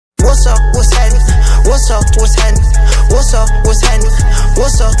What's up, what's happening? What's up, what's happening? What's up, what's happening?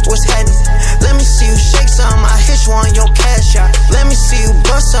 What's up, what's happening? Let me see you shake some, I hit you on your cash out. Let me see you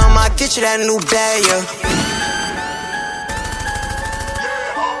bust some, I get you that new bag, yeah.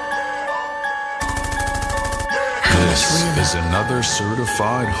 This is another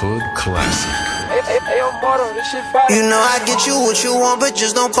certified hood classic. You know I get you what you want, but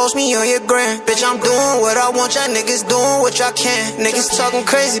just don't post me on your gram. Bitch, I'm doing what I want, y'all niggas doing what y'all can. Niggas talking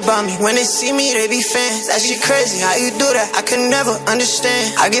crazy about me, when they see me they be fans. That shit crazy, how you do that? I could never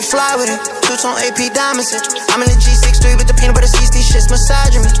understand. I get fly with it, two-tone AP diamonds. I'm in the G63 with the peanut butter seeds, these shits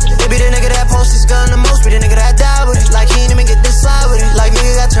massaging me. They be the nigga that posts his gun the most, be the nigga that die with it. Like he ain't even get this slide with it. Like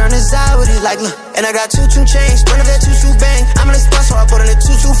nigga got turned inside with it. Like look, and I got two chains, burn up that 2-2 bang. I'm in the spot so I put in a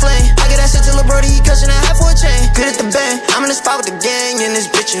 2-2 flame. I get that shit till a birdie, he cushin' that half for a chain. Good at the bang, I'm in the spot with the gang and this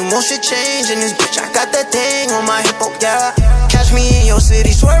bitch, and won't shit change in this bitch. I got that thing on my hip, oh yeah. Catch me in your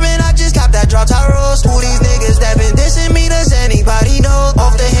city swerving, I just copped that drop top rose. Who these niggas that been dissing me, does anybody know?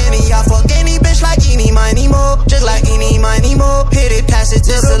 Off the Henny, I fuck any bitch like 6ix9ine mo. Just like 6ix9ine mo. Hit it, pass it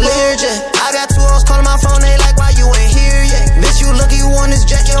to the Learjet. I got 2 hoes calling my phone, they like why you ain't here yet. Bitch, you lucky you on this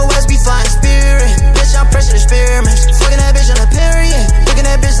jet, your ass be flying spirit. Bitch, I'm pressing experiments, fucking that bitch on a period. Looking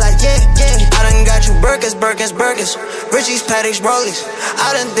at bitch like yeah, yeah. I done got you burgers, Richie's, Patek's, Rollies.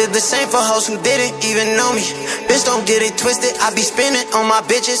 I done did the same for hoes who didn't even know me. Bitch, don't get it twisted, I be spinning on my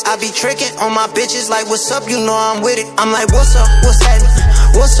bitches. I be tricking on my bitches like what's up, you know I'm with it. I'm like what's up, what's happening?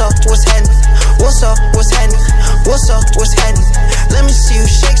 What's up, what's happening? What's up, what's happening? What's up, what's happening? Let me see you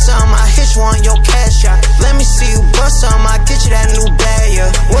shake some, I hit you on your cash out. Let me see you bust some, I get you that new bag,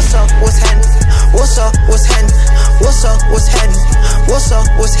 yeah. What's up, what's happening? What's up, what's happening? What's up, what's happening? What's up,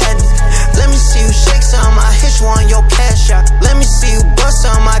 what's happening?